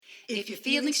If you're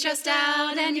feeling stressed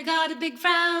out and you got a big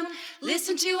frown,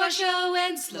 listen to our show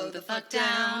and slow the fuck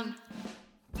down.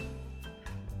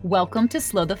 Welcome to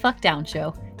Slow the Fuck Down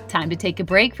Show. Time to take a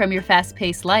break from your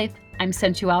fast-paced life. I'm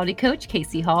sensuality coach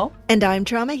Casey Hall. And I'm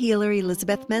trauma healer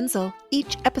Elizabeth Menzel.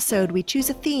 Each episode we choose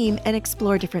a theme and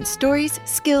explore different stories,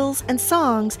 skills, and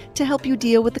songs to help you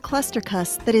deal with the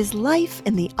clustercuss that is life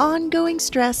and the ongoing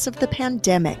stress of the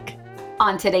pandemic.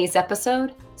 On today's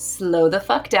episode, slow the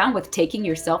fuck down with taking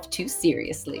yourself too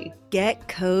seriously. Get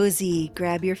cozy,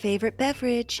 grab your favorite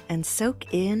beverage, and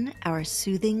soak in our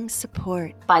soothing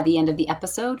support. By the end of the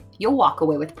episode, you'll walk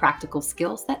away with practical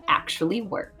skills that actually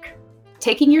work.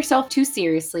 Taking yourself too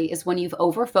seriously is when you've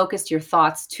overfocused your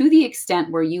thoughts to the extent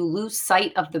where you lose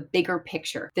sight of the bigger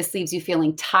picture. This leaves you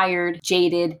feeling tired,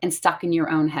 jaded, and stuck in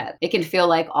your own head. It can feel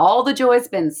like all the joy's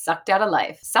been sucked out of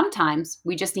life. Sometimes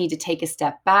we just need to take a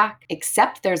step back,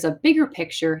 accept there's a bigger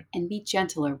picture, and be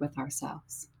gentler with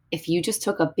ourselves. If you just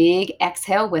took a big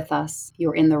exhale with us,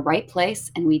 you're in the right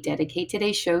place, and we dedicate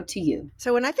today's show to you.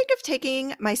 So when I think of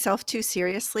taking myself too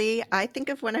seriously, I think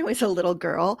of when I was a little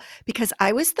girl, because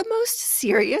I was the most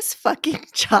serious fucking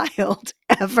child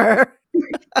ever.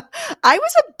 I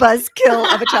was a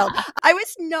buzzkill of a child. I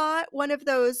was not one of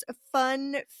those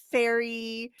fun,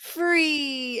 fairy,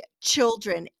 free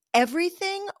children.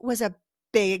 Everything was a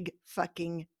big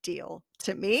fucking deal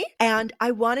to me. And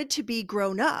I wanted to be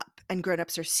grown up. And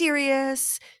grown-ups are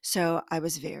serious, so I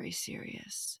was very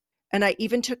serious. And I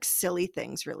even took silly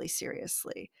things really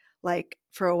seriously. Like,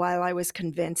 for a while, I was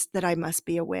convinced that I must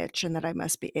be a witch and that I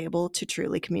must be able to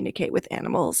truly communicate with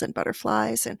animals and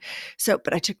butterflies. And so,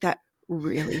 but I took that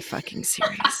really fucking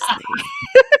seriously.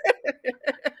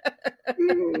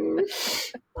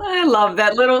 I love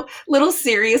that little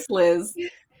serious Liz.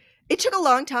 It took a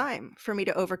long time for me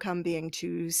to overcome being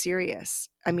too serious.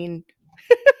 I mean,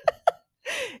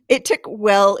 it took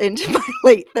well into my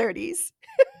late 30s.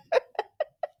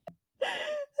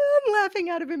 I'm laughing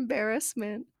out of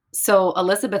embarrassment. So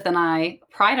Elizabeth and I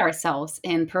pride ourselves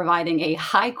in providing a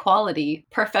high quality,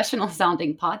 professional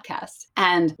sounding podcast.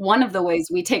 And one of the ways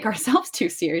we take ourselves too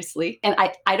seriously, and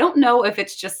I don't know if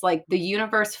it's just like the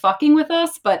universe fucking with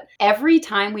us, but every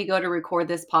time we go to record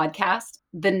this podcast,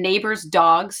 the neighbor's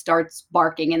dog starts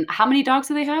barking. And how many dogs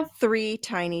do they have? 3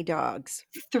 tiny dogs.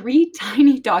 3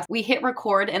 tiny dogs. We hit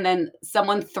record and then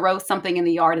someone throws something in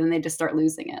the yard and they just start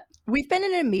losing it. We've been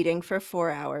in a meeting for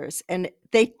 4 hours and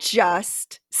they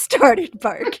just started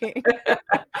barking.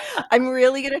 I'm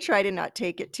really going to try to not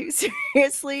take it too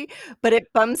seriously, but it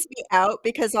bums me out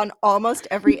because on almost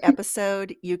every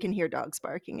episode, you can hear dogs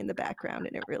barking in the background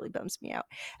and it really bums me out.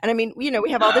 And I mean, you know,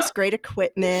 we have all this great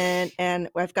equipment and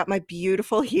I've got my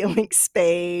beautiful healing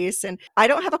space and I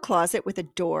don't have a closet with a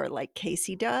door like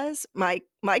Casey does. My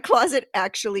closet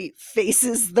actually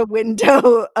faces the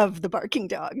window of the barking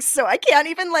dogs. So I can't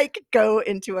even like go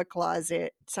into a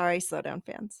closet. Sorry, slow down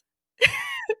fans.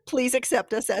 Please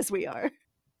accept us as we are.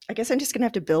 I guess I'm just going to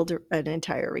have to build an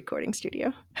entire recording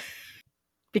studio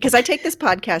because I take this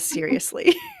podcast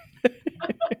seriously.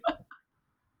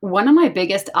 One of my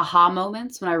biggest aha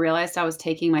moments when I realized I was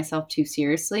taking myself too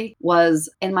seriously was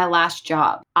in my last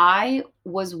job. I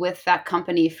was with that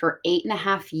company for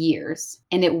 8.5 years,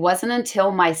 and it wasn't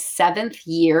until my 7th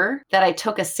year that I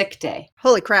took a sick day.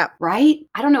 Holy crap. Right?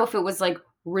 I don't know if it was like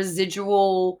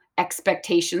residual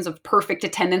expectations of perfect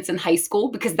attendance in high school,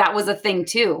 because that was a thing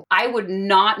too. I would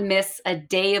not miss a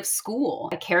day of school.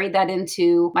 I carried that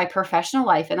into my professional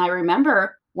life. And I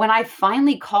remember when I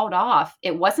finally called off,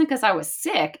 it wasn't because I was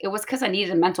sick. It was because I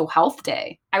needed a mental health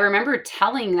day. I remember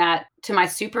telling that to my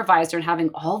supervisor and having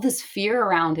all this fear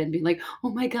around it and being like, oh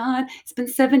my God, it's been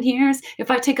 7 years. If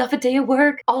I take off a day of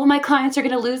work, all of my clients are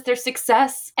going to lose their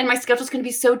success and my schedule's going to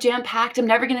be so jam-packed. I'm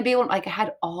never going to be able to, like, I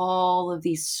had all of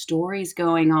these stories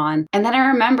going on. And then I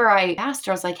remember I asked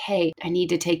her, I was like, hey, I need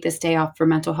to take this day off for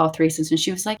mental health reasons. And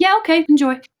she was like, yeah, okay,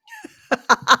 enjoy.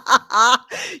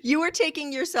 You were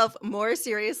taking yourself more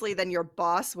seriously than your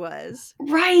boss was.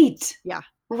 Right. Yeah.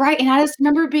 Right. And I just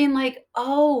remember being like,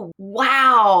 oh,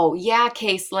 wow. Yeah,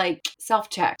 Case, like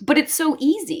self-check. But it's so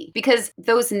easy because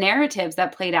those narratives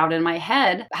that played out in my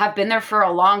head have been there for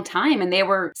a long time and they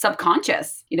were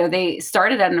subconscious. You know, they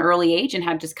started at an early age and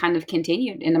have just kind of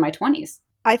continued into my 20s.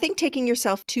 I think taking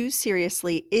yourself too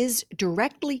seriously is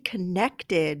directly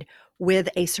connected with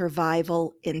a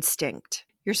survival instinct.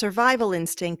 Your survival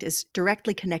instinct is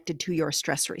directly connected to your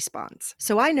stress response.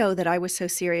 So I know that I was so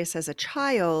serious as a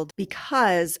child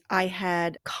because I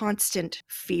had constant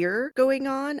fear going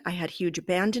on. I had huge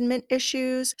abandonment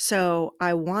issues. So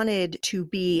I wanted to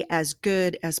be as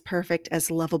good, as perfect,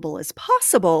 as lovable as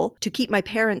possible to keep my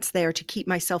parents there, to keep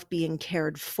myself being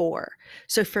cared for.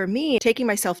 So for me, taking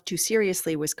myself too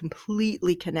seriously was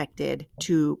completely connected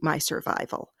to my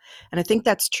survival. And I think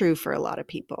that's true for a lot of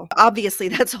people. Obviously,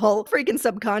 that's all freaking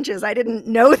subconscious. I didn't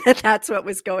know that that's what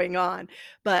was going on.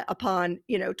 But upon,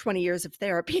 20 years of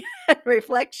therapy and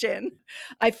reflection,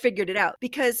 I figured it out.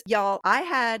 Because, y'all, I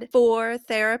had 4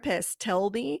 therapists tell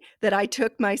me that I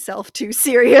took myself too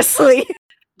seriously.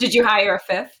 Did you hire a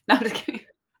fifth? No, I'm just kidding.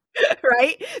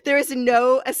 Right? There is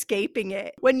no escaping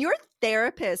it. When your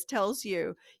therapist tells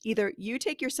you either you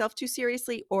take yourself too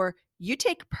seriously or you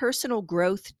take personal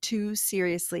growth too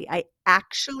seriously. I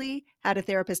actually had a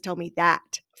therapist tell me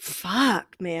that.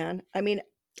 Fuck, man. I mean,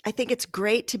 I think it's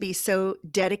great to be so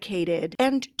dedicated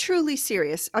and truly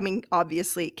serious. I mean,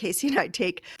 obviously, Casey and I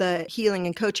take the healing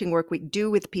and coaching work we do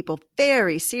with people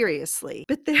very seriously,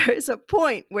 but there is a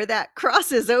point where that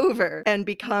crosses over and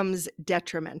becomes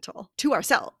detrimental to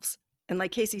ourselves. And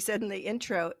like Casey said in the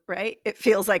intro, right? It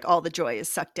feels like all the joy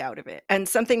is sucked out of it. And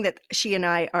something that she and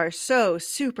I are so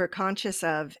super conscious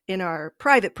of in our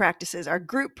private practices, our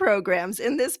group programs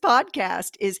in this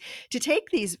podcast is to take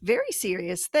these very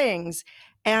serious things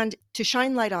and to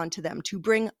shine light onto them, to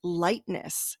bring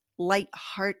lightness,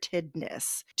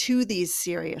 lightheartedness to these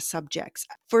serious subjects.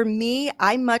 For me,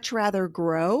 I much rather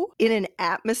grow in an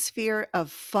atmosphere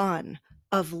of fun,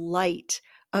 of light,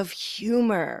 of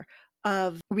humor,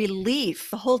 of relief.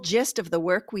 The whole gist of the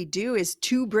work we do is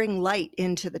to bring light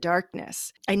into the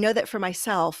darkness. I know that for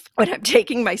myself, when I'm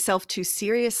taking myself too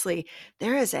seriously,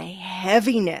 there is a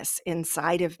heaviness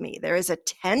inside of me. There is a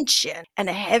tension and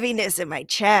a heaviness in my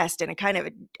chest and a kind of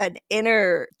an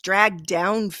inner dragged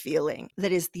down feeling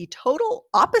that is the total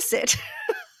opposite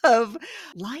of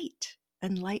light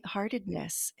and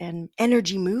lightheartedness and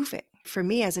energy moving. For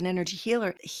me, as an energy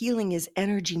healer, healing is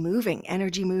energy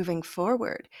moving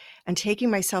forward. And taking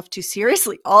myself too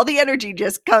seriously, all the energy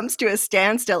just comes to a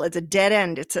standstill. It's a dead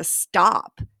end. It's a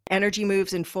stop. Energy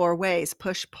moves in 4 ways: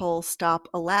 push, pull, stop,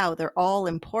 allow. They're all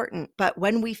important. But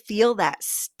when we feel that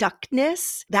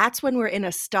stuckness, that's when we're in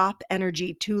a stop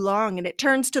energy too long and it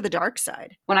turns to the dark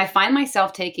side. When I find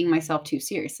myself taking myself too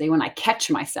seriously, when I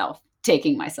catch myself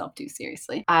taking myself too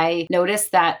seriously, I notice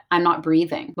that I'm not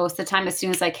breathing. Most of the time, as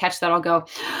soon as I catch that, I'll go,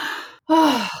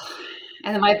 oh,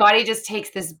 and then my body just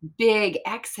takes this big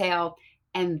exhale.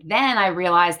 And then I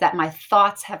realize that my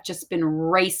thoughts have just been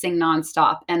racing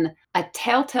nonstop. And a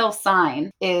telltale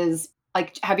sign is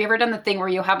like, have you ever done the thing where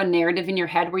you have a narrative in your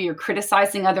head where you're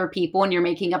criticizing other people and you're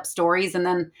making up stories and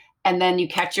then you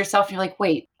catch yourself and you're like,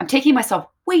 wait, I'm taking myself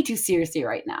way too seriously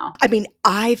right now. I mean,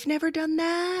 I've never done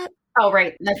that. Oh,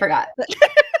 right. I forgot.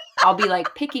 I'll be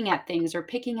like picking at things or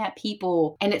picking at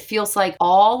people. And it feels like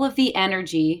all of the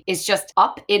energy is just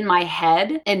up in my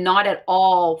head and not at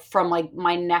all from like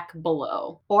my neck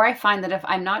below. Or I find that if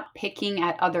I'm not picking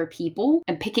at other people,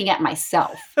 I'm picking at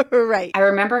myself. Right. I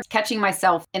remember catching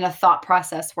myself in a thought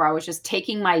process where I was just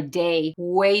taking my day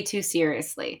way too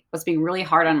seriously. I was being really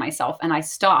hard on myself. And I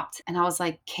stopped and I was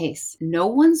like, Case, no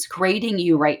one's grading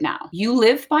you right now. You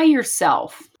live by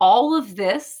yourself. All of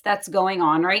this that's going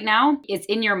on right now is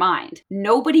in your mind.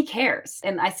 Nobody cares.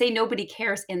 And I say nobody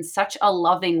cares in such a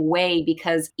loving way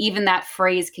because even that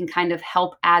phrase can kind of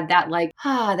help add that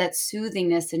that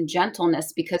soothingness and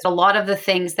gentleness, because a lot of the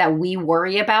things that we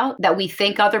worry about, that we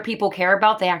think other people care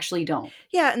about, they actually don't.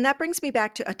 Yeah, and that brings me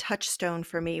back to a touchstone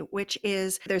for me, which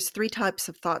is there's 3 types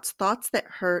of thoughts: thoughts that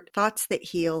hurt, thoughts that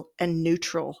heal, and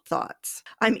neutral thoughts.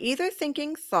 I'm either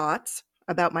thinking thoughts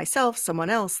about myself, someone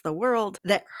else, the world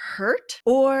that hurt,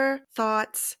 or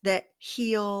thoughts that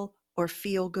heal or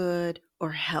feel good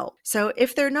or help. So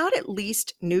if they're not at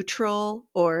least neutral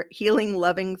or healing,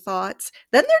 loving thoughts,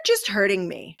 then they're just hurting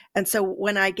me. And so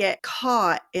when I get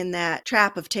caught in that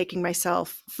trap of taking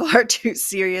myself far too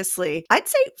seriously, I'd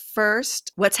say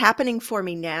first, what's happening for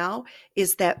me now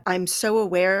is that I'm so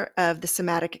aware of the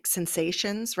somatic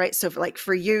sensations, right? So like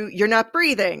for you, you're not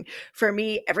breathing. For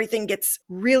me, everything gets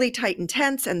really tight and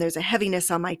tense and there's a heaviness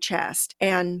on my chest.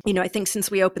 And, I think since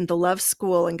we opened the Love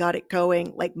School and got it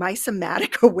going, like my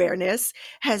somatic awareness stress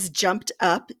has jumped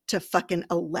up to fucking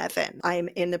 11. I'm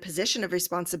in a position of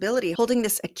responsibility, holding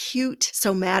this acute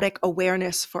somatic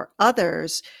awareness for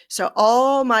others. So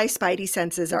all my spidey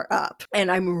senses are up,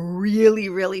 and I'm really,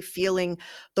 really feeling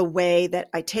the way that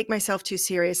I take myself too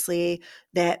seriously,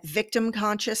 that victim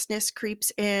consciousness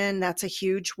creeps in. That's a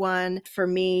huge one for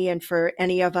me and for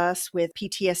any of us with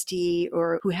PTSD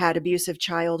or who had abusive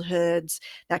childhoods.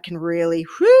 That can really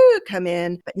come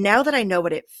in. But now that I know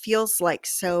what it feels like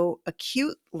so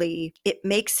acutely, it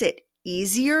makes it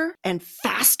easier and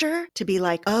faster to be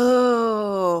like,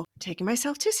 oh, taking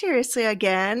myself too seriously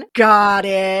again. Got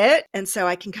it. And so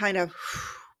I can kind of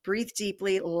breathe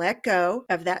deeply, let go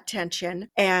of that tension,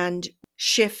 and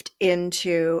shift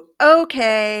into,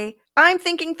 okay, I'm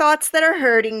thinking thoughts that are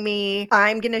hurting me.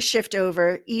 I'm going to shift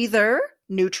over either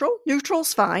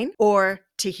neutral's fine, or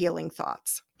to healing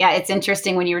thoughts. Yeah, it's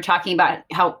interesting when you were talking about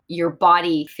how your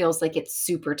body feels like it's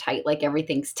super tight, like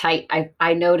everything's tight.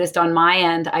 I noticed on my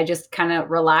end, I just kind of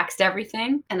relaxed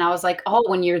everything. And I was like, oh,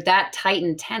 when you're that tight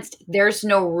and tensed, there's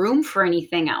no room for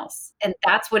anything else. And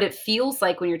that's what it feels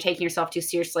like when you're taking yourself too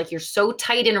seriously. Like you're so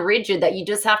tight and rigid that you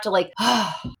just have to like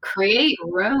create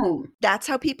room. That's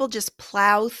how people just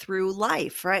plow through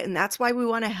life, right? And that's why we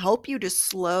want to help you to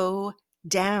slow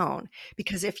down,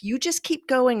 because if you just keep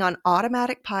going on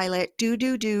automatic pilot,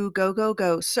 do,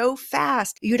 go so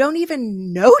fast, you don't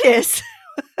even notice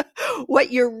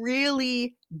what you're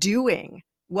really doing,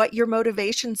 what your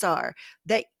motivations are,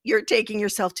 that you're taking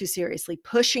yourself too seriously,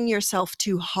 pushing yourself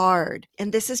too hard.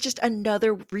 And this is just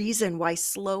another reason why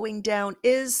slowing down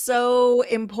is so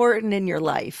important in your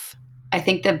life. I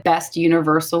think the best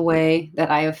universal way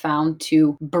that I have found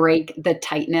to break the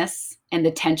tightness and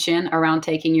the tension around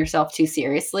taking yourself too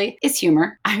seriously is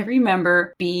humor. I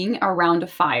remember being around a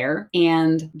fire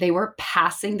and they were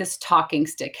passing this talking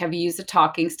stick. Have you used a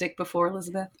talking stick before,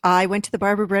 Elizabeth? I went to the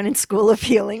Barbara Brennan School of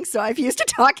Healing, so I've used a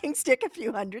talking stick a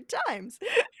few hundred times.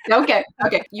 Okay.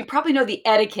 You probably know the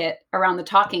etiquette around the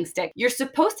talking stick. You're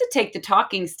supposed to take the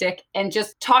talking stick and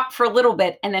just talk for a little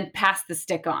bit and then pass the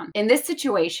stick on. In this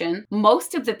situation,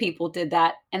 most of the people did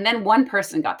that, and then one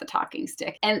person got the talking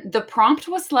stick. And the prompt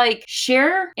was like,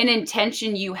 share an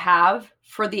intention you have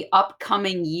for the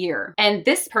upcoming year. And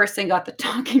this person got the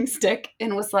talking stick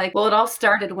and was like, well, it all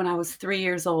started when I was 3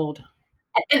 years old.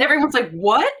 And everyone's like,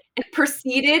 what? And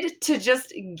proceeded to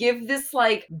just give this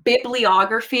like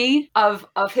bibliography of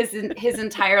his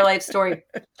entire life story.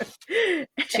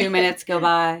 2 minutes go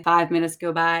by, 5 minutes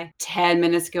go by, 10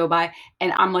 minutes go by.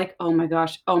 And I'm like, oh my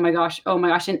gosh.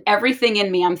 And everything in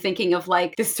me, I'm thinking of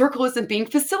like, this circle isn't being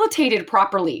facilitated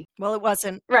properly. Well, it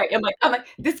wasn't. Right. I'm like,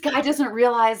 this guy doesn't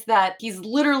realize that he's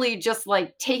literally just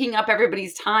like taking up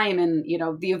everybody's time. And, you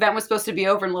know, the event was supposed to be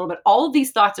over in a little bit. All of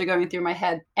these thoughts are going through my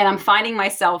head. And I'm finding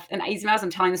myself, and even as I'm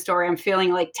telling the story, I'm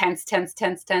feeling like tense. And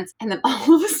then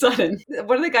all of a sudden,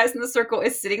 one of the guys in the circle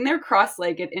is sitting there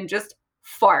cross-legged and just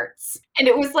farts. And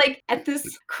it was like at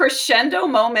this crescendo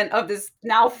moment of this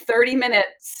now 30-minute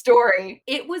story,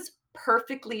 it was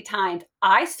perfectly timed.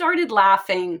 I started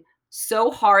laughing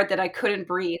so hard that I couldn't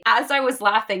breathe. As I was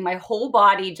laughing, my whole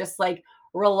body just like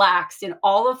relaxed, and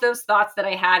all of those thoughts that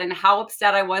I had and how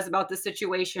upset I was about the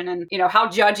situation and, you know, how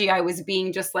judgy I was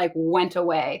being just like went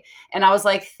away. And I was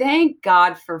like, thank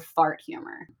God for fart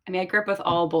humor. I mean, I grew up with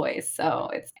all boys, so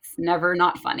it's never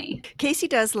not funny. Casey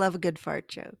does love a good fart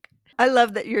joke. I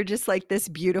love that you're just like this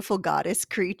beautiful goddess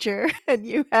creature and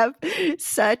you have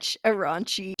such a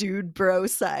raunchy dude bro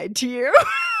side to you.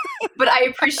 But I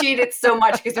appreciate it so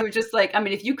much because it was just like, I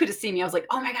mean, if you could have seen me, I was like,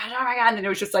 oh my God. And then it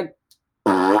was just like,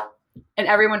 and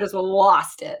everyone just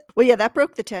lost it. Well, yeah, that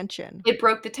broke the tension. It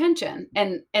broke the tension.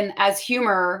 And as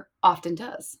humor often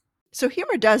does. So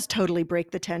humor does totally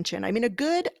break the tension. I mean, a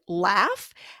good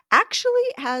laugh actually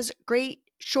has great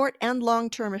short and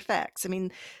long-term effects. I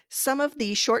mean, some of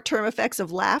the short-term effects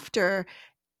of laughter,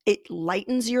 it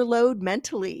lightens your load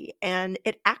mentally, and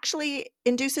it actually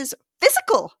induces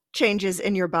physical changes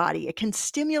in your body. It can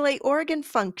stimulate organ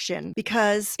function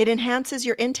because it enhances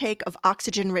your intake of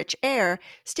oxygen-rich air,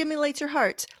 stimulates your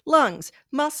heart, lungs,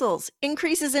 muscles,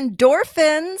 increases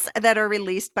endorphins that are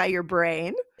released by your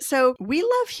brain. So we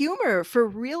love humor for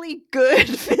really good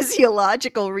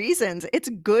physiological reasons. It's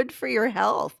good for your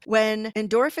health. When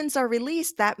endorphins are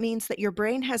released, that means that your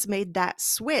brain has made that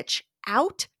switch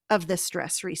out of the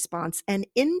stress response and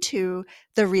into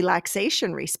the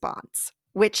relaxation response,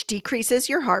 which decreases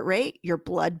your heart rate, your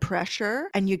blood pressure,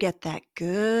 and you get that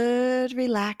good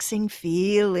relaxing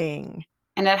feeling.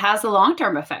 And it has the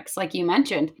long-term effects, like you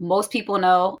mentioned. Most people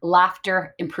know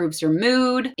laughter improves your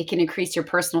mood, it can increase your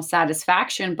personal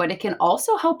satisfaction, but it can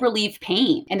also help relieve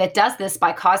pain. And it does this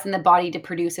by causing the body to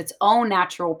produce its own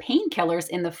natural painkillers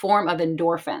in the form of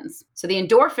endorphins. So the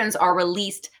endorphins are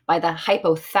released by the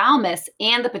hypothalamus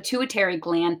and the pituitary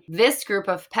gland. This group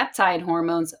of peptide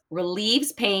hormones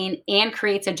relieves pain and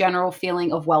creates a general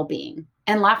feeling of well-being.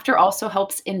 And laughter also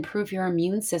helps improve your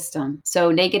immune system.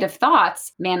 So negative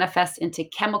thoughts manifest into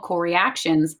chemical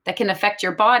reactions that can affect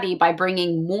your body by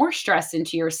bringing more stress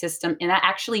into your system, and that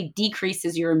actually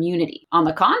decreases your immunity. On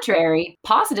the contrary,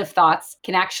 positive thoughts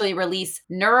can actually release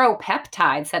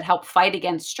neuropeptides that help fight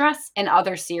against stress and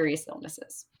other serious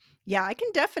illnesses. Yeah, I can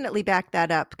definitely back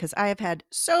that up because I have had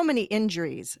so many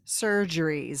injuries,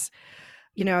 surgeries.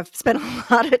 I've spent a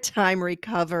lot of time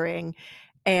recovering,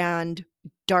 and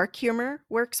dark humor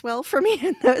works well for me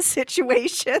in those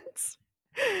situations,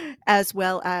 as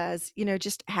well as,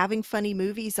 just having funny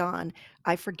movies on.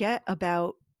 I forget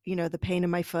about, the pain in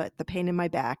my foot, the pain in my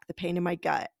back, the pain in my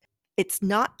gut. It's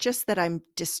not just that I'm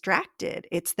distracted,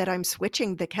 it's that I'm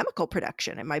switching the chemical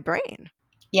production in my brain.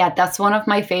 Yeah, that's one of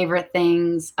my favorite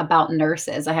things about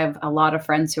nurses. I have a lot of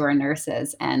friends who are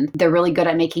nurses, and they're really good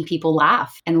at making people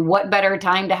laugh. And what better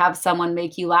time to have someone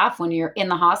make you laugh when you're in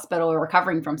the hospital or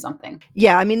recovering from something?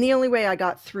 Yeah, I mean, the only way I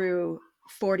got through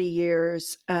 40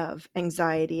 years of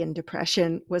anxiety and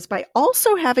depression was by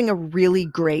also having a really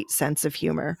great sense of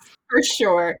humor. For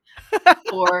sure.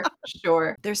 For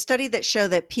sure. There's studies that show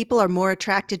that people are more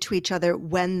attracted to each other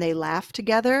when they laugh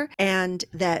together, and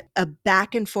that a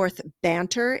back and forth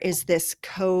banter is this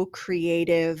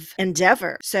co-creative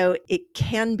endeavor. So it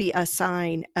can be a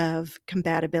sign of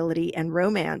compatibility and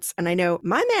romance. And I know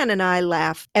my man and I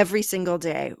laugh every single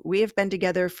day. We have been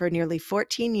together for nearly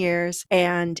 14 years,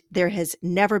 and there has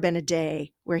never been a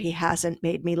day where he hasn't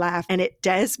made me laugh. And it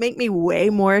does make me way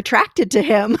more attracted to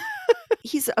him.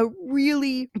 He's a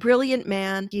really brilliant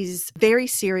man. He's very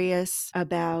serious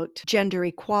about gender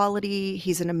equality.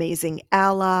 He's an amazing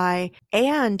ally.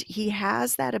 And he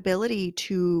has that ability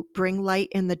to bring light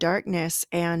in the darkness.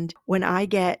 And when I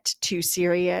get too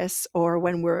serious or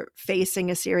when we're facing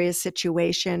a serious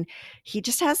situation, he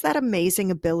just has that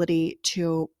amazing ability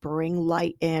to bring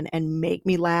light in and make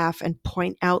me laugh and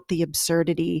point out the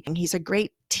absurdity. And he's a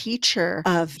great teacher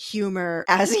of humor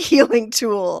as a healing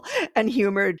tool and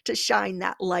humor to shine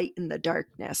that light in the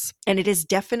darkness. And it is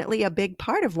definitely a big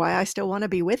part of why I still want to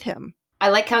be with him. I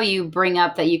like how you bring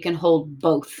up that you can hold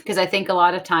both, because I think a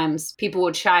lot of times people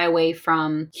would shy away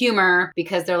from humor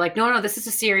because they're like, no, this is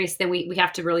a serious thing. We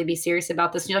have to really be serious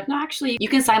about this. And you're like, no, actually, you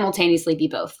can simultaneously be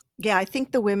both. Yeah, I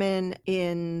think the women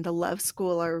in the love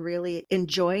school are really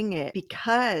enjoying it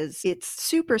because it's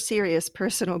super serious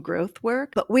personal growth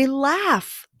work, but we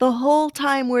laugh the whole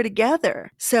time we're together.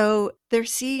 So they're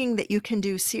seeing that you can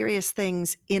do serious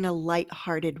things in a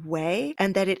lighthearted way,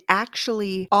 and that it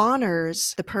actually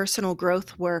honors the personal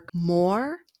growth work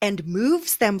more and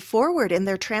moves them forward in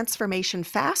their transformation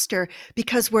faster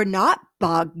because we're not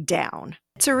bogged down.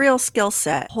 It's a real skill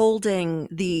set, holding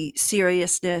the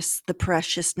seriousness, the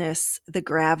preciousness, the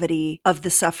gravity of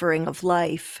the suffering of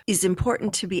life is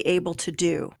important to be able to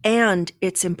do. And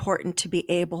it's important to be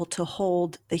able to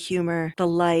hold the humor, the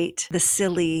light, the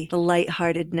silly, the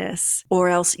lightheartedness, or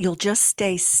else you'll just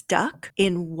stay stuck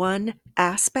in one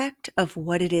aspect of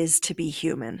what it is to be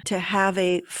human. To have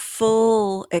a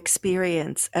full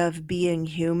experience of being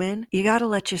human, you got to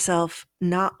let yourself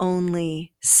not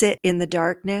only sit in the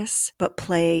darkness, but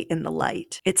play in the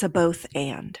light. It's a both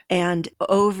and. And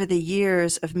over the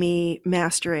years of me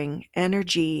mastering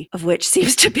energy, of which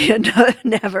seems to be a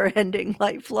never-ending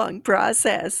lifelong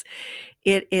process,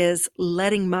 it is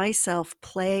letting myself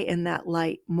play in that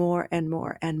light more and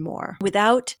more and more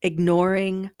without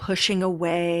ignoring, pushing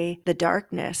away the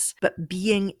darkness, but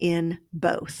being in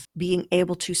both, being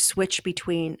able to switch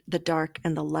between the dark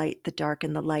and the light, the dark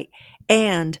and the light,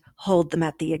 and hold them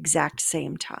at the exact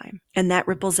same time. And that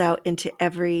ripples out into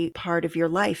every part of your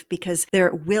life because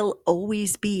there will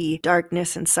always be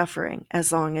darkness and suffering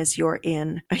as long as you're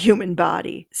in a human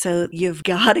body. So you've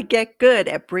got to get good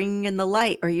at bringing in the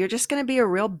light, or you're just going to be a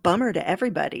real bummer to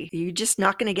everybody. You're just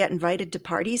not going to get invited to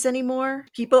parties anymore.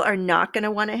 People are not going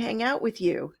to want to hang out with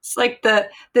you. It's like the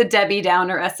Debbie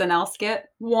Downer SNL skit.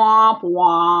 Womp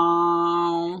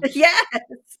womp.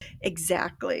 Yes,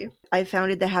 exactly. I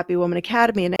founded the Happy Woman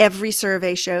Academy, and every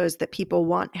survey shows that people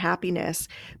want happiness,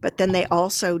 but then they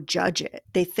also judge it.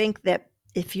 They think that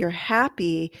If you're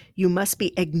happy, you must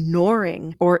be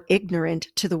ignoring or ignorant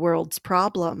to the world's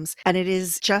problems. And it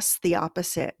is just the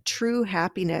opposite. True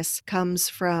happiness comes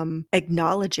from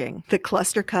acknowledging the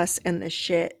clustercuss and the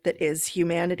shit that is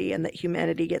humanity and that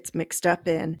humanity gets mixed up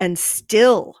in, and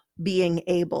still being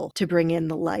able to bring in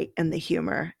the light and the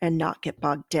humor and not get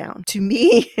bogged down. To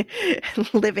me,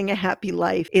 living a happy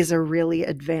life is a really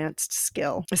advanced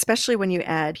skill, especially when you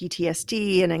add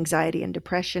PTSD and anxiety and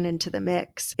depression into the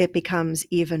mix. It becomes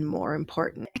even more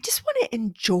important. I just want to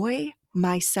enjoy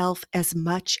myself as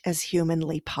much as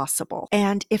humanly possible.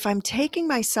 And if I'm taking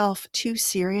myself too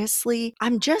seriously,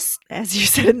 I'm just, as you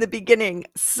said in the beginning,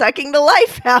 sucking the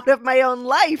life out of my own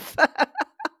life.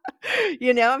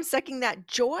 I'm sucking that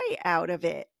joy out of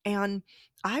it. And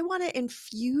I want to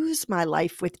infuse my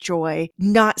life with joy,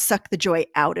 not suck the joy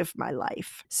out of my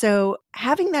life. So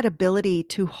having that ability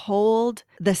to hold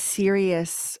the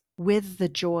serious with the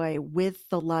joy, with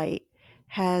the light,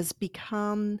 has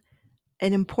become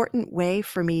an important way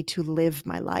for me to live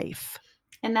my life.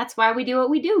 And that's why we do what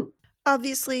we do.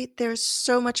 Obviously, there's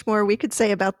so much more we could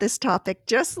say about this topic,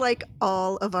 just like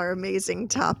all of our amazing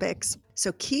topics.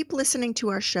 So keep listening to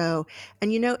our show.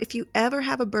 And if you ever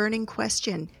have a burning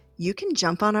question, you can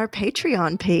jump on our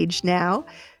Patreon page now,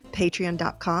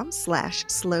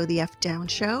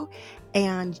 patreon.com/slowthefdownshow.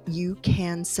 And you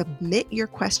can submit your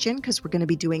question, because we're going to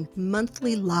be doing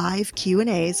monthly live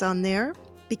Q&As on there,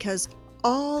 because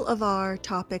all of our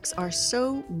topics are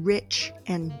so rich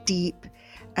and deep,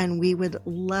 and we would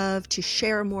love to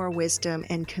share more wisdom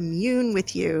and commune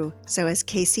with you. So as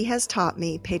Casey has taught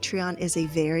me, Patreon is a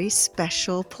very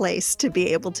special place to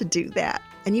be able to do that.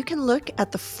 And you can look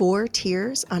at the 4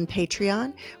 tiers on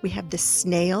Patreon. We have the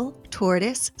snail,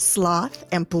 tortoise, sloth,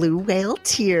 and blue whale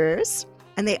tiers.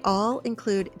 And they all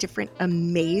include different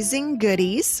amazing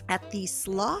goodies. At the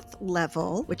sloth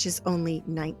level, which is only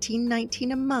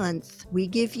 $19.19 a month, we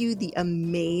give you the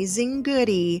amazing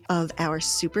goodie of our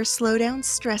Super Slowdown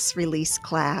Stress Release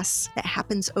class that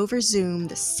happens over Zoom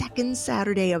the second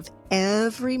Saturday of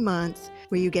every month,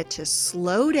 where you get to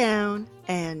slow down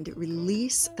and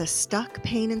release the stuck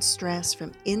pain and stress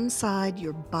from inside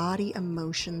your body,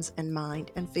 emotions, and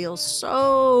mind, and feel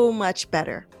so much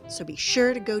better. So be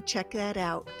sure to go check that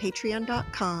out,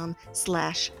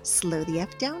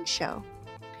 patreon.com/slowthefdownshow.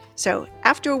 So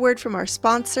after a word from our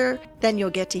sponsor, then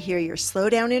you'll get to hear your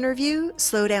slowdown interview,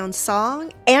 slowdown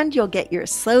song, and you'll get your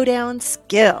slowdown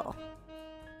skill.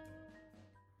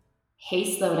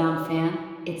 Hey, Slowdown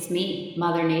fan, it's me,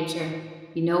 Mother Nature.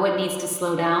 You know what needs to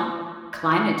slow down?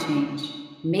 Climate change.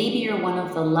 Maybe you're one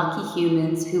of the lucky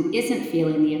humans who isn't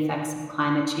feeling the effects of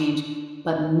climate change,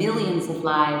 but millions of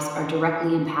lives are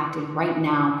directly impacted right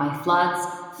now by floods,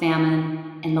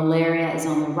 famine, and malaria is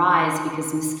on the rise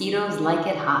because mosquitoes like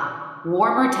it hot.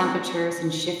 Warmer temperatures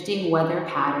and shifting weather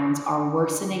patterns are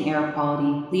worsening air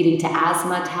quality, leading to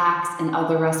asthma attacks and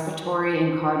other respiratory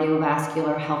and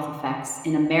cardiovascular health effects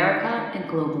in America and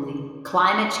globally.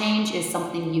 Climate change is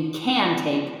something you can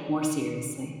take more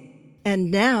seriously. And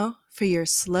now for your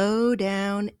slow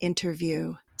down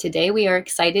interview. Today, we are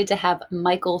excited to have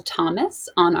Michael Thomas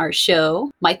on our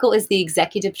show. Michael is the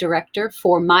executive director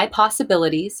for My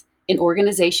Possibilities, an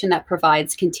organization that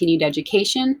provides continued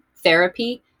education,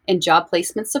 therapy, and job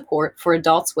placement support for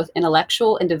adults with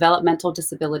intellectual and developmental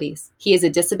disabilities. He is a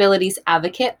disabilities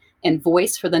advocate and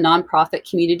voice for the nonprofit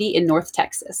community in North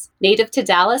Texas. Native to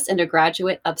Dallas and a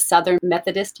graduate of Southern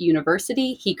Methodist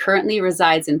University, he currently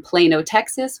resides in Plano,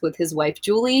 Texas with his wife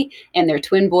Julie and their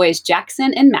twin boys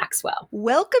Jackson and Maxwell.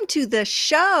 Welcome to the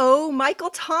show, Michael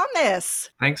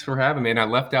Thomas. Thanks for having me. And I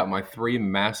left out my 3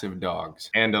 massive dogs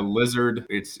and a lizard.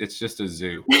 It's just a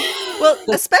zoo. Well,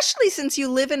 especially since you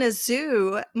live in a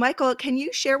zoo, Michael, can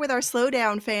you share with our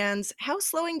Slowdown fans how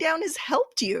slowing down has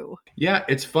helped you? Yeah,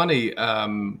 it's funny.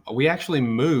 We actually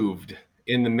moved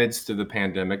in the midst of the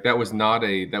pandemic. That was not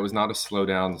a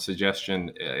slowdown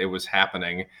suggestion. It was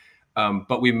happening.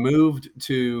 But we moved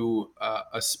to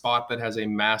a spot that has a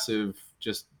massive,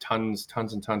 just tons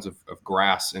and tons of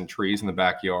grass and trees in the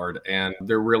backyard. And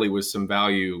there really was some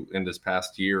value in this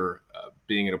past year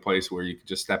being in a place where you could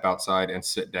just step outside and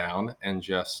sit down and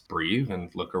just breathe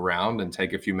and look around and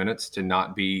take a few minutes to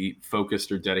not be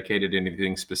focused or dedicated to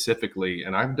anything specifically.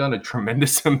 And I've done a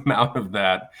tremendous amount of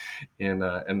that in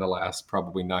the last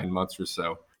probably 9 months or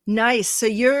so. Nice. So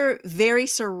your very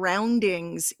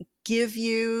surroundings give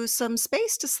you some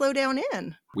space to slow down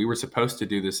in. We were supposed to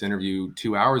do this interview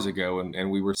 2 hours ago,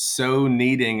 and we were so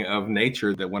needing of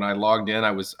nature that when I logged in, I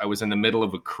was in the middle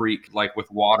of a creek, like with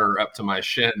water up to my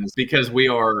shins, because we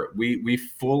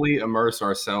fully immerse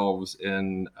ourselves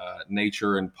in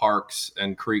nature and parks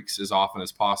and creeks as often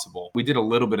as possible. We did a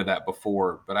little bit of that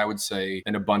before, but I would say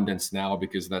in abundance now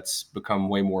because that's become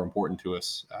way more important to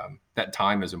us. That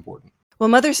time is important. Well,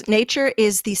 Mother Nature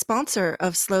is the sponsor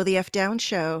of Slow the F Down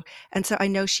show. And so I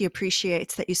know she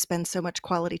appreciates that you spend so much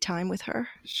quality time with her.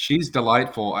 She's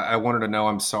delightful. I wanted to know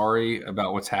I'm sorry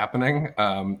about what's happening.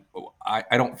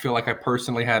 I don't feel like I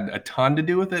personally had a ton to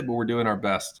do with it, but we're doing our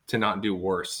best to not do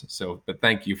worse. So, but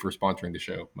thank you for sponsoring the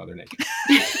show, Mother Nature.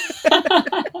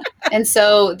 And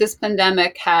so this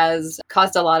pandemic has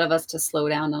caused a lot of us to slow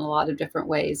down in a lot of different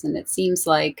ways. And it seems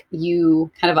like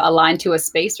you kind of aligned to a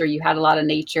space where you had a lot of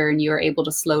nature and you were able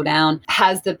to slow down.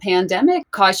 Has the pandemic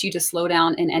caused you to slow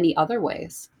down in any other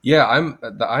ways? Yeah,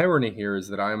 the irony here is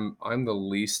that I'm the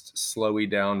least slowy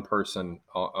down person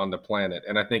on the planet.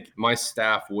 And I think my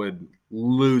staff would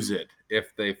lose it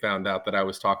if they found out that I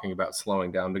was talking about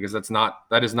slowing down, because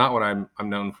that is not what I'm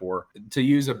known for. To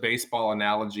use a baseball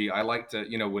analogy, I like to,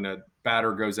 when a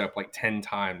batter goes up like 10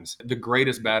 times, the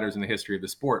greatest batters in the history of the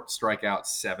sport strike out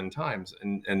 7 times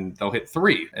and they'll hit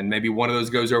 3 and maybe one of those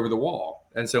goes over the wall.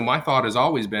 And so my thought has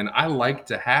always been, I like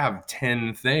to have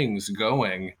 10 things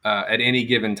going at any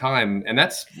given time. And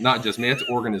that's not just me, it's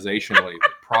organizationally.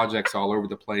 Projects all over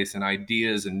the place and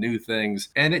ideas and new things.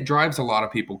 And it drives a lot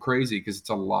of people crazy because it's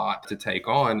a lot to take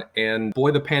on. And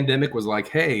boy, the pandemic was like,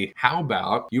 hey, how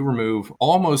about you remove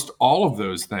almost all of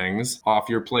those things off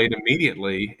your plate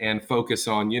immediately and focus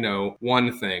on,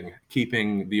 one thing,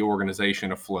 keeping the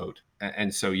organization afloat.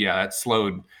 And so, yeah, that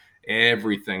slowed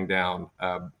everything down.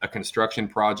 A construction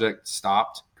project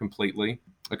stopped completely.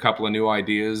 A couple of new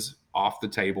ideas off the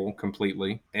table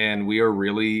completely. And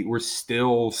we're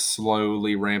still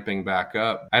slowly ramping back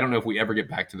up. I don't know if we ever get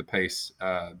back to the pace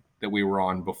that we were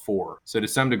on before. So to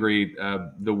some degree,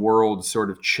 the world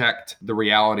sort of checked the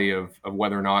reality of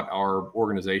whether or not our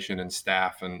organization and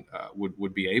staff and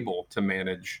would be able to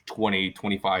manage 20,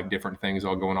 25 different things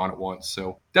all going on at once.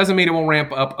 So doesn't mean it won't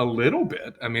ramp up a little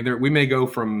bit. I mean, we may go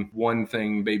from one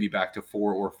thing maybe back to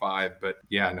 4 or 5, but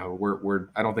yeah, no,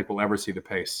 I don't think we'll ever see the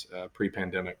pace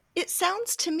pre-pandemic. It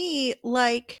sounds to me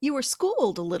like you were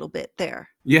schooled a little bit there.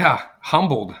 Yeah,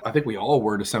 humbled. I think we all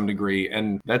were to some degree.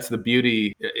 And that's the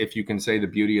beauty, if you can say the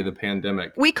beauty of the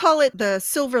pandemic. We call it the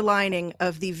silver lining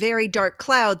of the very dark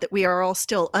cloud that we are all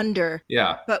still under.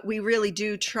 Yeah. But we really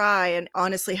do try. And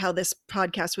honestly, how this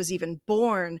podcast was even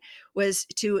born was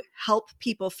to help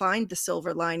people find the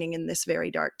silver lining in this very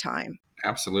dark time.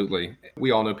 Absolutely.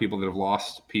 We all know people that have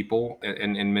lost people.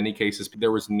 And in many cases,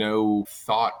 there was no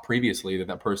thought previously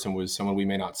that person was someone we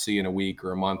may not see in a week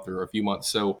or a month or a few months.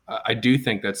 So I do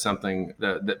think that's something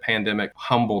that pandemic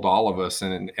humbled all of us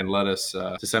and let us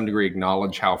to some degree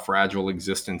acknowledge how fragile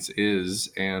existence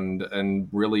is and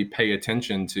really pay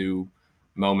attention to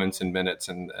moments and minutes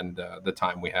and the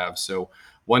time we have. So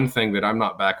one thing that I'm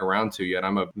not back around to yet,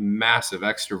 I'm a massive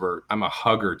extrovert. I'm a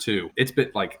hugger too. It's been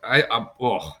like, I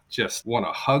just want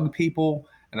to hug people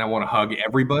and I want to hug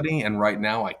everybody. And right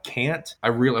now I can't. I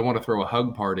really want to throw a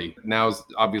hug party. Now's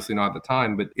obviously not the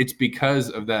time, but it's because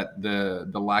of that, the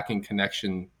lacking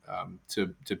connection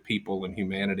to people and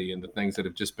humanity and the things that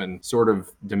have just been sort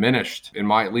of diminished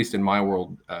at least in my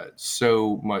world,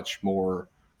 so much more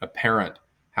apparent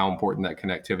how important that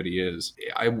connectivity is.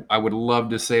 I would love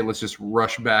to say let's just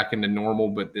rush back into normal,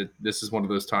 but this is one of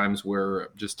those times where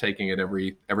just taking it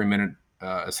every minute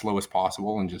as slow as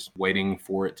possible and just waiting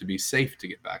for it to be safe to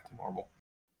get back to normal.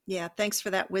 Yeah, thanks for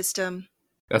that wisdom.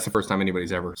 That's the first time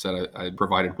anybody's ever said I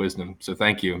provided wisdom. So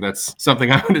thank you. That's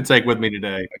something I'm going to take with me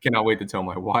today. I cannot wait to tell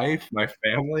my wife, my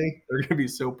family. They're going to be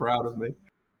so proud of me.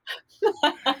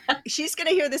 She's going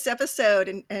to hear this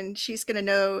episode and she's going to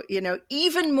know,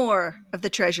 even more of the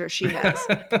treasure she has.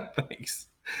 Thanks.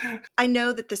 I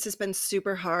know that this has been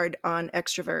super hard on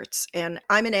extroverts, and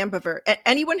I'm an ambivert.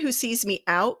 Anyone who sees me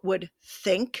out would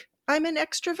think I'm an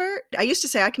extrovert. I used to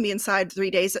say I can be inside 3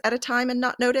 days at a time and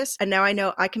not notice. And now I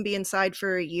know I can be inside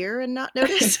for a year and not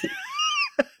notice.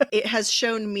 It has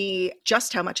shown me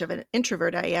just how much of an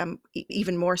introvert I am,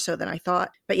 even more so than I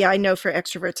thought. But yeah, I know for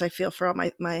extroverts, I feel for all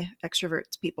my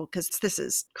extroverts people, because this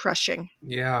is crushing.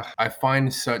 Yeah, I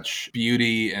find such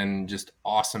beauty and just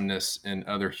awesomeness in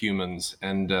other humans.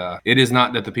 And it is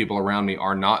not that the people around me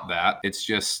are not that. It's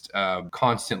just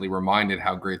constantly reminded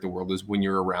how great the world is when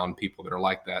you're around people that are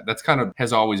like that. That's kind of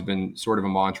has always been sort of a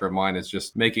mantra of mine, is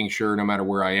just making sure no matter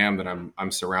where I am that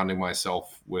I'm surrounding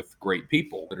myself with great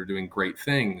people that are doing great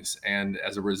things. And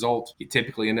as a result, you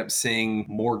typically end up seeing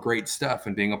more great stuff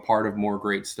and being a part of more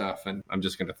great stuff. And I'm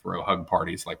just going to throw hug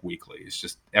parties like weekly. It's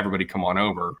just everybody come on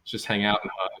over, just hang out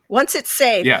and hug. Once it's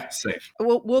safe. Yeah, safe.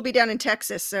 We'll be down in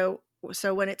Texas, so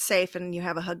when it's safe and you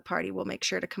have a hug party, we'll make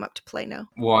sure to come up to Plano.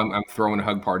 Well, I'm throwing a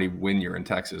hug party when you're in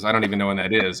Texas. I don't even know when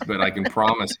that is, but I can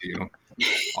promise you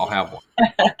I'll have one.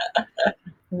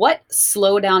 What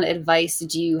slowdown advice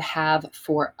do you have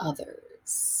for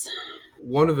others?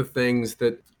 One of the things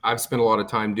that I've spent a lot of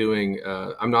time doing,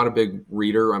 I'm not a big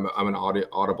reader. I'm an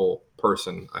audible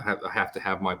person. I have to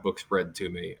have my books read to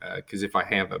me, because if I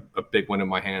have a big one in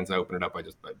my hands, I open it up,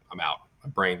 I'm out. My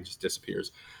brain just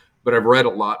disappears. But I've read a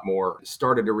lot more,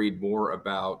 started to read more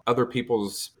about other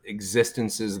people's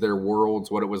existences, their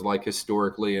worlds, what it was like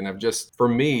historically. And for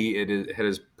me, it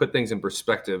has put things in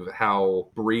perspective, how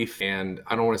brief and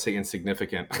I don't want to say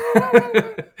insignificant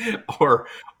or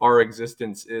our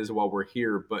existence is while we're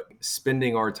here, but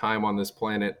spending our time on this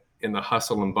planet in the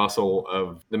hustle and bustle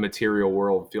of the material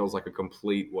world feels like a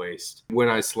complete waste. When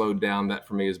I slowed down, that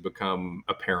for me has become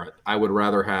apparent. I would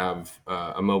rather have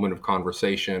a moment of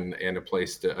conversation and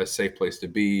a safe place to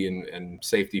be and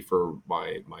safety for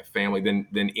my family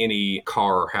than any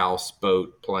car, house,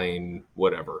 boat, plane,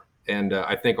 whatever. And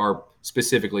I think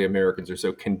specifically Americans are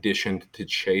so conditioned to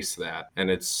chase that. And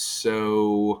it's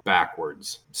so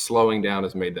backwards. Slowing down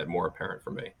has made that more apparent for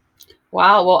me.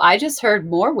 Wow. Well, I just heard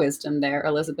more wisdom there,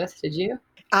 Elizabeth. Did you?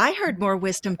 I heard more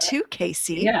wisdom too,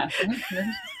 Casey. Yeah.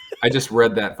 I just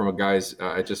read that from a guy's,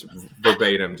 I just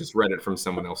verbatim, just read it from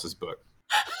someone else's book.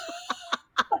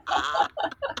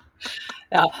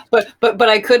 Yeah, but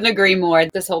I couldn't agree more.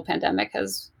 This whole pandemic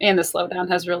and the slowdown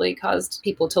has really caused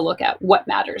people to look at what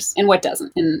matters and what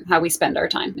doesn't, and how we spend our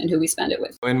time and who we spend it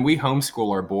with. And we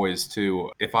homeschool our boys too.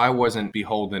 If I wasn't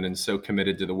beholden and so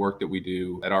committed to the work that we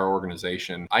do at our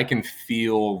organization, I can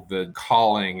feel the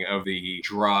calling of the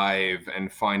drive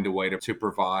and find a way to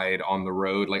provide on the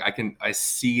road. Like I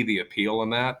see the appeal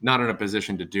in that. Not in a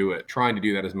position to do it. Trying to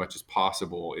do that as much as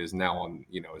possible is now on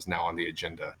the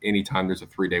agenda. Anytime there's a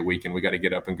 3-day weekend, we got to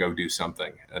get up and go do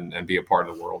something and be a part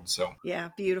of the world. So yeah,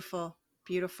 beautiful.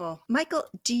 Michael,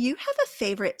 do you have a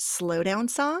favorite slowdown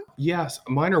song? Yes,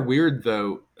 mine are weird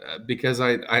though, because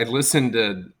I listen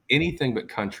to anything but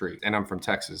country, and I'm from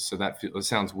Texas, so that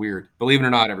sounds weird. Believe it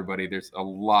or not, everybody, there's a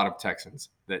lot of Texans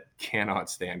that cannot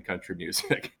stand country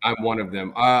music. I'm one of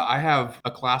them. I have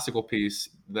a classical piece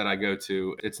that I go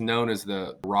to. It's known as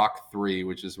the Rock 3,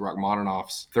 which is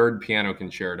Rachmaninoff's third piano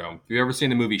concerto. If you've ever seen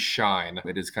the movie Shine,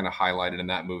 it is kind of highlighted in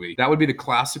that movie. That would be the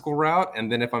classical route. And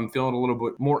then if I'm feeling a little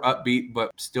bit more upbeat,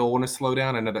 but still want to slow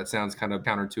down, I know that sounds kind of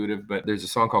counterintuitive, but there's a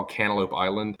song called Cantaloupe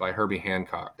Island by Herbie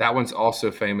Hancock. That one's also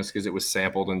famous because it was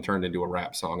sampled and turned into a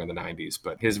rap song in the 90s,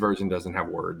 but his version doesn't have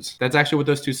words. That's actually what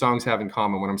those two songs have in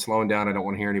common. When I'm slowing down, I don't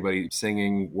want to hear anybody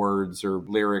singing words or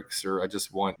lyrics, or I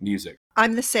just want music.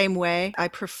 I'm the same way. I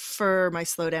prefer my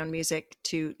slowdown music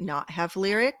to not have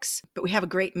lyrics, but we have a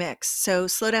great mix. So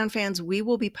slowdown fans, we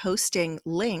will be posting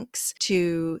links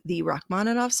to the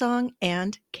Rachmaninoff song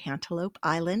and Cantaloupe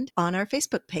Island on our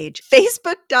Facebook page,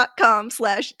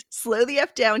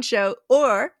 facebook.com/slowthefdownshow,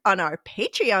 or on our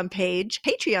Patreon page,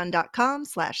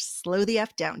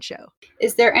 patreon.com/slowthefdownshow.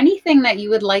 Is there anything that you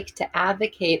would like to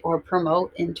advocate or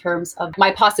promote in terms of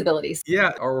my possibilities?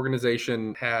 Yeah, our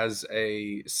organization has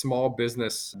a small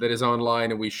business that is online,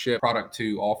 and we ship product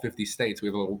to all 50 states. We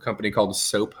have a little company called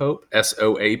Soap Hope,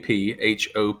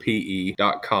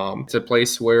 SOAPHOPE.com. It's a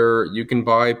place where you can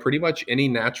buy pretty much any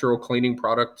natural cleaning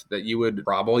product that you would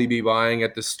probably be buying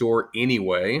at the store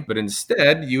anyway, but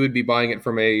instead you would be buying it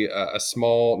from a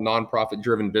small nonprofit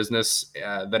driven business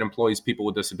that employs people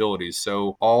with disabilities.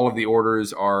 So all of the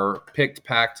orders are picked,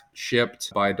 packed,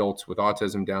 shipped by adults with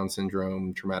autism, Down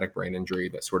syndrome, traumatic brain injury,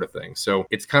 that sort of thing. So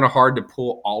it's kind of hard to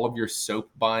pull all of your soap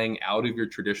buying out of your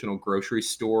traditional grocery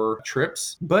store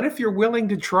trips. But if you're willing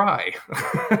to try,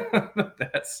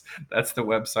 that's the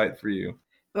website for you.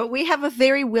 But we have a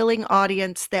very willing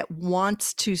audience that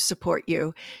wants to support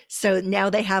you. So now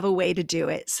they have a way to do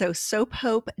it. So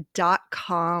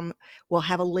soaphope.com. We'll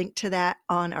have a link to that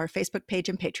on our Facebook page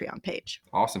and Patreon page.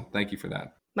 Awesome. Thank you for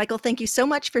that. Michael, thank you so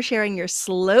much for sharing your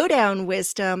slowdown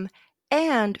wisdom.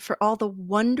 and for all the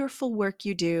wonderful work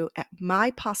you do at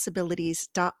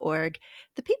mypossibilities.org.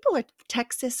 The people of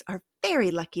Texas are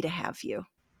very lucky to have you.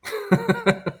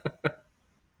 That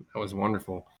was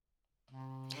wonderful.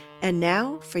 And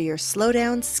now for your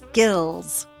slowdown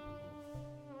skills.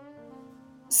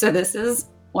 So this is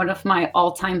one of my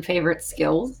all-time favorite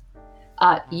skills.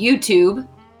 YouTube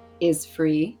is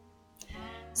free.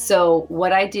 So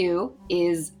what I do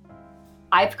is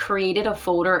I've created a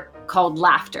folder called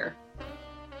Laughter.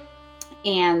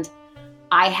 And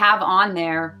I have on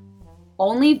there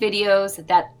only videos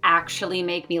that actually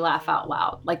make me laugh out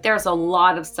loud. Like there's a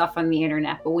lot of stuff on the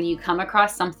internet, but when you come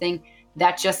across something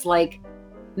that just like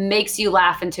makes you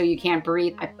laugh until you can't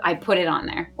breathe, I put it on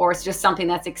there. Or it's just something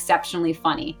that's exceptionally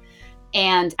funny.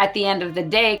 And at the end of the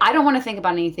day, I don't want to think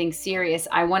about anything serious.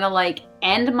 I want to like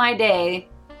end my day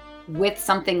with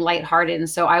something lighthearted. And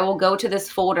so I will go to this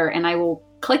folder and I will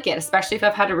click it, especially if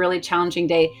I've had a really challenging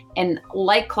day. And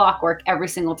like clockwork, every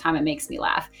single time it makes me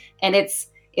laugh. And it's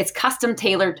custom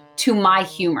tailored to my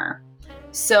humor.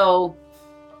 So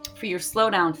for your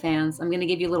Slowdown fans, I'm going to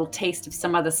give you a little taste of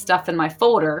some of the stuff in my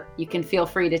folder. You can feel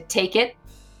free to take it,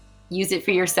 use it for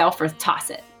yourself, or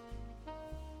toss it.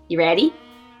 You ready?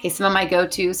 Okay, some of my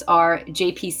go-tos are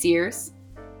JP Sears,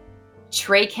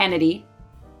 Trey Kennedy,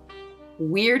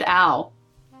 Weird Al,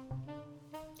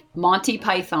 Monty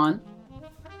Python,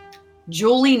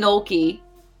 Julie Nolke,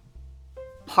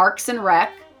 Parks and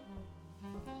Rec,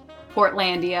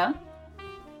 Portlandia,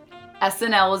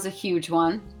 SNL is a huge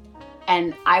one,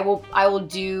 and I will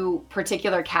do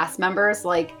particular cast members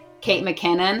like Kate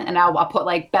McKinnon, and I'll put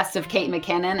like best of Kate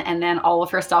McKinnon, and then all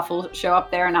of her stuff will show up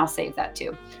there, and I'll save that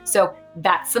too. So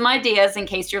that's some ideas in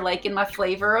case you're liking my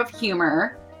flavor of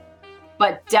humor.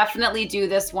 But definitely do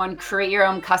this one. Create your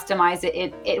own, customize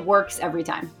it. It works every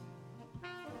time.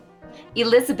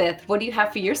 Elizabeth, what do you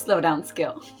have for your Slowdown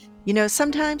skill? You know,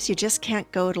 sometimes you just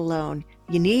can't go it alone.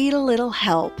 You need a little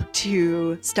help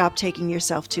to stop taking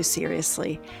yourself too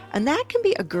seriously. And that can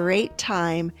be a great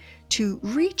time to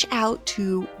reach out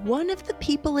to one of the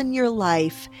people in your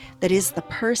life that is the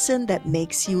person that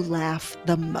makes you laugh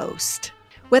the most.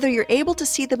 Whether you're able to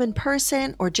see them in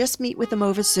person or just meet with them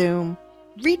over Zoom,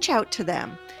 reach out to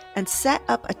them and set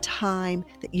up a time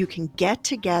that you can get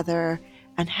together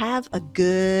and have a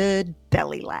good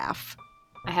belly laugh.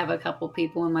 I have a couple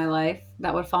people in my life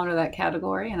that would fall into that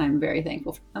category, and I'm very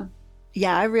thankful for them.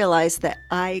 Yeah, I realize that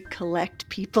I collect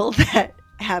people that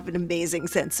have an amazing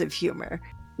sense of humor.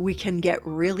 We can get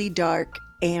really dark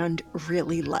and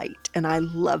really light, and I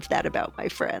love that about my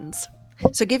friends.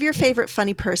 So give your favorite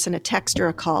funny person a text or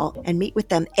a call and meet with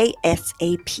them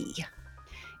ASAP.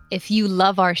 If you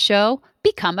love our show,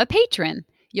 become a patron.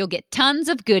 You'll get tons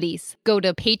of goodies. Go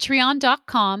to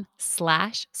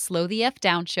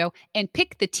patreon.com/slowthefdownshow and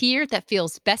pick the tier that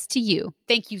feels best to you.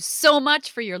 Thank you so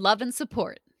much for your love and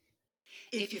support.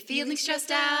 If you're feeling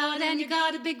stressed out and you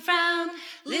got a big frown,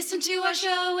 listen to our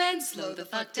show and slow the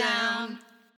fuck down.